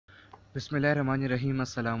बिस्मिल्लाहिर्रहमानिर्रहीम।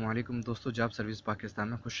 अस्सलाम वालेकुम दोस्तों, जॉब सर्विस पाकिस्तान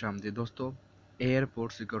में खुश आमदीद। दोस्तों,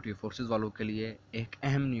 एयरपोर्ट सिक्योरिटी फोर्सेस वालों के लिए एक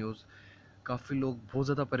अहम न्यूज़। काफ़ी लोग बहुत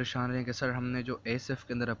ज़्यादा परेशान रहे कि सर हमने जो एएसएफ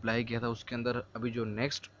के अंदर अप्लाई किया था उसके अंदर अभी जो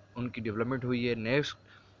नेक्स्ट उनकी डेवलपमेंट हुई है, नेक्स्ट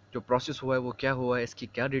जो प्रोसेस हुआ है वो क्या हुआ है, इसकी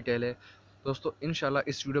क्या डिटेल है। दोस्तों इंशाल्लाह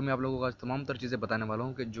इस वीडियो में आप लोगों को आज तमाम तर चीज़ें बताने वाला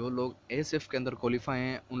हूँ कि जो लोग एएसएफ के अंदर क्वालिफाई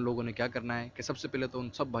हैं उन लोगों ने क्या करना है। कि सबसे पहले तो उन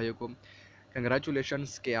सब भाइयों को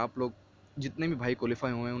कंग्रेचुलेशंस कि आप लोग जितने भी भाई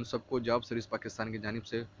क्वालिफाई हुए हैं उन सबको जॉब सर्विस पाकिस्तान की जानिब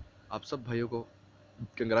से आप सब भाइयों को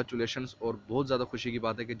कंग्रेचुलेशंस। और बहुत ज़्यादा खुशी की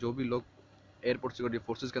बात है कि जो भी लोग एयरपोर्ट सिक्योरिटी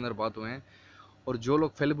फोर्सेस के अंदर बात हुए हैं और जो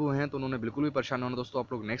लोग फेल हुए हैं तो उन्होंने बिल्कुल भी परेशान होना। दोस्तों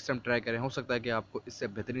आप लोग नेक्स्ट टाइम ट्राई करें, हो सकता है कि आपको इससे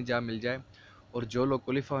बेहतरीन जॉब मिल जाए। और जो लोग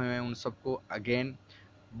क्वालिफाई हुए हैं उन सबको अगेन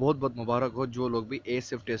बहुत बहुत मुबारक हो, जो लोग भी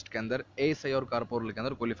एएसएफ टेस्ट के अंदर एएसआई और कारपोरल के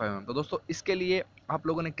अंदर क्वालिफाई हुए हैं। तो दोस्तों इसके लिए आप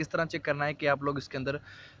लोगों ने किस तरह चेक करना है कि आप लोग इसके अंदर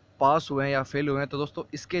पास हुए हैं या फेल हुए हैं। तो दोस्तों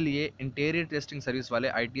इसके लिए इंटीरियर टेस्टिंग सर्विस वाले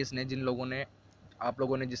आईटीएस ने, जिन लोगों ने आप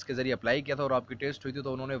लोगों ने जिसके ज़रिए अप्लाई किया था और आपकी टेस्ट हुई थी,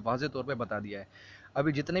 तो उन्होंने वाज़े तौर पे बता दिया है।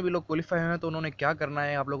 अभी जितने भी लोग क्वालिफाई हुए हैं तो उन्होंने क्या करना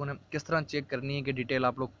है, आप लोगों ने किस तरह चेक करनी है कि डिटेल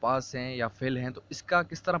आप लोग पास हैं या फेल हैं। तो इसका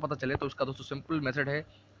किस तरह पता चले, तो उसका दोस्तों सिंपल मेथड है।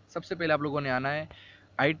 सबसे पहले आप लोगों ने आना है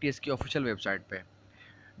आईटीएस की ऑफिशियल वेबसाइट पे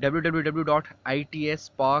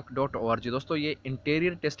www.itspark.org। दोस्तों ये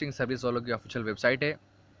इंटीरियर टेस्टिंग सर्विस वालों की ऑफिशियल वेबसाइट है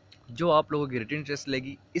जो आप लोगों की रिटन टेस्ट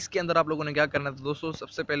लेगी। इसके अंदर आप लोगों ने क्या करना है, तो दोस्तों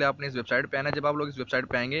सबसे पहले आपने इस वेबसाइट पे आना है। जब आप लोग इस वेबसाइट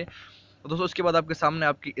पे आएंगे तो दोस्तों उसके बाद आपके सामने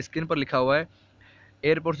आपकी स्क्रीन पर लिखा हुआ है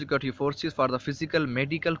airport security forces for the physical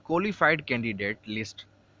medical qualified candidate list.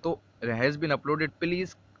 तो has been uploaded,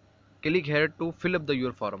 please click here to fill up the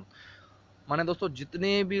your form. माने दोस्तों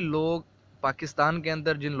जितने भी लोग पाकिस्तान के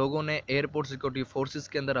अंदर, जिन लोगों ने एयरपोर्ट सिक्योरिटी फोर्सेस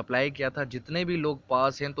के अंदर अप्लाई किया था, जितने भी लोग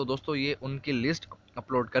पास हैं, तो दोस्तों ये उनकी लिस्ट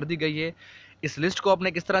अपलोड कर दी गई है। इस लिस्ट को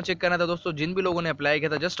आपने किस तरह चेक करना था दोस्तों, जिन भी लोगों ने अप्लाई किया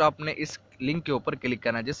था जस्ट आपने इस लिंक के ऊपर क्लिक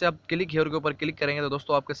करना है। जैसे आप क्लिक हियर के ऊपर क्लिक करेंगे तो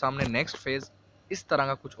दोस्तों आपके सामने नेक्स्ट फेज इस तरह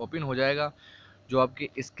का कुछ ओपन हो जाएगा जो आपकी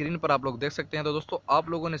स्क्रीन पर आप लोग देख सकते हैं। तो दोस्तों आप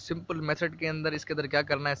लोगों ने सिंपल मेथड के अंदर इसके अंदर क्या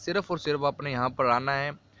करना है, सिर्फ और सिर्फ आपने यहाँ पर आना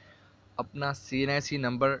है, अपना CNIC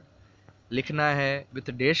नंबर लिखना है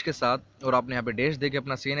विथ डैश के साथ, और आपने यहाँ पे डैश देके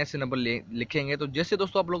अपना CNIC नंबर लिखेंगे। तो जैसे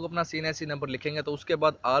दोस्तों आप लोग अपना CNIC नंबर लिखेंगे तो उसके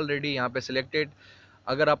बाद ऑलरेडी यहाँ पे सिलेक्टेड,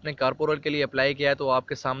 अगर आपने कारपोरल के लिए अप्लाई किया है तो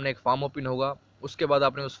आपके सामने एक फॉर्म ओपन होगा। उसके बाद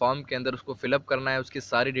आपने उस फॉर्म के अंदर उसको फिलअप करना है, उसकी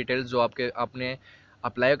सारी डिटेल्स जो आपने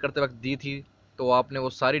अप्लाई करते वक्त दी थी, तो आपने वो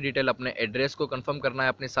सारी डिटेल, अपने एड्रेस को कंफर्म करना है,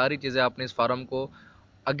 अपनी सारी चीज़ें आपने इस फार्म को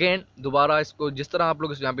अगेन दोबारा इसको जिस तरह आप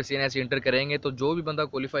लोग यहाँ पे CNIC एंटर करेंगे तो जो भी बंदा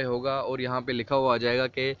क्वालिफाई होगा और यहाँ पे लिखा हुआ आ जाएगा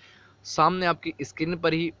कि सामने आपकी स्क्रीन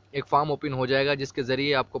पर ही एक फॉर्म ओपन हो जाएगा जिसके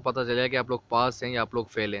ज़रिए आपको पता चलेगा कि आप लोग पास हैं या आप लोग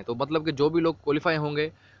फेल हैं। तो मतलब कि जो भी लोग क्वालिफाई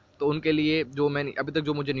होंगे तो उनके लिए जो मैंने अभी तक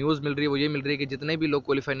जो मुझे न्यूज़ मिल रही है वो ये मिल रही है कि जितने भी लोग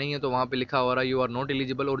क्वालिफाई नहीं है तो वहाँ पे लिखा हो रहा है यू आर नॉट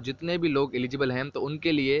एलिजिबल, और जितने भी लोग एलिजिबल हैं तो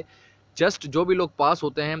उनके लिए जस्ट जो भी लोग पास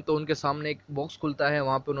होते हैं तो उनके सामने एक बॉक्स खुलता है,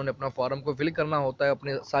 वहाँ पे उन्होंने अपना फॉर्म को फिल करना होता है,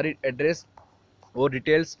 अपने सारी एड्रेस और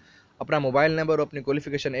डिटेल्स, अपना मोबाइल नंबर और अपनी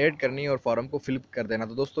क्वालिफिकेशन ऐड करनी है और फॉर्म को फिल कर देना।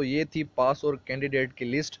 तो दोस्तों ये थी पास और कैंडिडेट की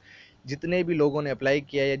लिस्ट। जितने भी लोगों ने अप्लाई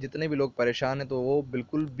किया या जितने भी लोग परेशान हैं तो वो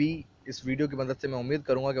बिल्कुल भी इस वीडियो की मदद से मैं उम्मीद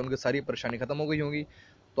करूंगा कि उनकी सारी परेशानी खत्म हो गई होंगी।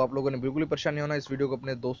 तो आप लोगों ने बिल्कुल भी परेशान नहीं होना, इस वीडियो को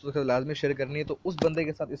अपने दोस्तों के साथ लाजमी शेयर करनी है। तो उस बंदे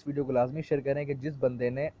के साथ इस वीडियो को लाजमी शेयर करें कि जिस बंदे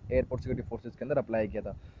ने एयरपोर्ट सिक्योरिटी फोर्सेज के अंदर अप्लाई किया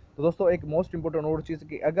था। तो दोस्तों एक मोस्ट इंपॉर्टेंट और चीज़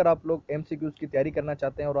कि अगर आप लोग MCQs की तैयारी करना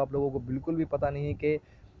चाहते हैं और आप लोगों को बिल्कुल भी पता नहीं है कि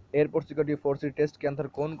एयरपोर्ट सिक्योरिटी फोर्सेस टेस्ट के अंदर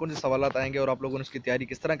कौन कौन से सवाल आएंगे और आप लोगों ने उसकी तैयारी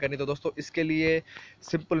किस तरह करनी, तो दोस्तों इसके लिए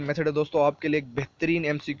सिंपल मेथड है। दोस्तों आपके लिए एक बेहतरीन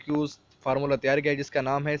MCQs फार्मूला तैयार किया है जिसका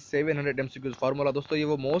नाम है 700 MCQs फार्मूला। दोस्तों ये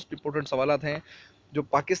वो मोस्ट इंपॉर्टेंट सवाल हैं जो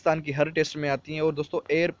पाकिस्तान की हर टेस्ट में आती हैं, और दोस्तों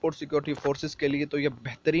एयरपोर्ट सिक्योरिटी फोर्सेस के लिए तो ये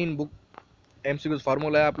बेहतरीन बुक MCQs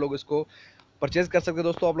फार्मूला है। आप लोग इसको परचेज कर सकते हैं।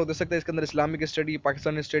 दोस्तों आप लोग देख सकते हैं इसके अंदर Islamic study,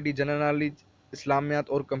 Pakistani study, general knowledge, इस्लामियात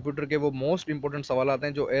और कंप्यूटर के वो मोस्ट इंपॉर्टेंट सवाल आते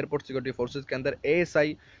हैं जो एयरपोर्ट सिक्योरिटी फोर्सेज के अंदर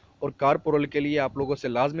ASI और कारपोरल के लिए आप लोगों से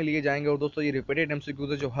लाजमी लिए जाएंगे। और दोस्तों ये रिपीटेड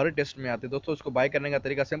MCQs है जो हर टेस्ट में आते हैं। दोस्तों इसको बाय करने का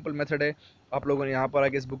तरीका सिंपल मेथड है, आप लोगों ने यहाँ पर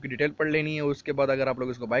आके इस बुक की डिटेल पढ़ लेनी है और उसके बाद अगर आप लोग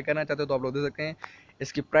इसको बाय करना चाहते हैं तो आप लोग देख सकते हैं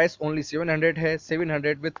इसकी प्राइस ओनली 700 है।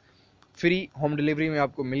 700 विथ फ्री होम डिलीवरी में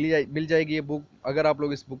आपको मिल जाएगी ये बुक। अगर आप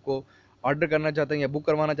लोग इस बुक को ऑर्डर करना चाहते हैं या बुक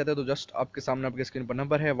करवाना चाहते हैं तो जस्ट आपके सामने आपके स्क्रीन पर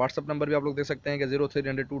नंबर है, व्हाट्सअप नंबर भी आप लोग देख सकते हैं कि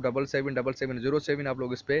 0302777707। आप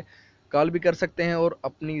लोग इस पर कॉल भी कर सकते हैं और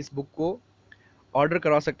अपनी इस बुक को ऑर्डर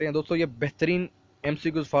करवा सकते हैं। दोस्तों ये बेहतरीन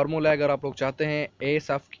MCQs फार्मूला है। अगर आप लोग चाहते हैं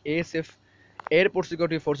ASF एयरपोर्ट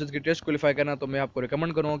सिक्योरिटी फोर्सेज की टेस्ट क्वालिफाई करना तो मैं आपको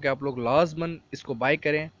रिकमेंड करूँगा कि आप लोग लाजमन इसको बाय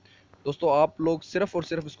करें। दोस्तों आप लोग सिर्फ और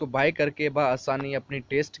सिर्फ इसको बाय करके आसानी अपनी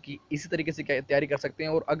टेस्ट की इसी तरीके से तैयारी कर सकते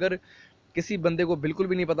हैं। और अगर किसी बंदे को बिल्कुल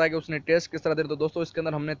भी नहीं पता है कि उसने टेस्ट किस तरह देना, तो दोस्तों इसके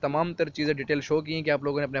अंदर हमने तमाम तर चीज़ें डिटेल शो की हैं कि आप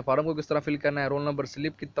लोगों ने अपने फॉर्म को किस तरह फिल करना है, रोल नंबर,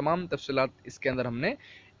 स्लिप की तमाम तफसीलात इसके अंदर हमने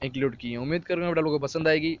इंक्लूड की हैं। उम्मीद करूँगा वीडियो आपको पसंद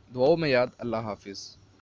आएगी। दुआओं में याद। अल्लाह हाफिज़।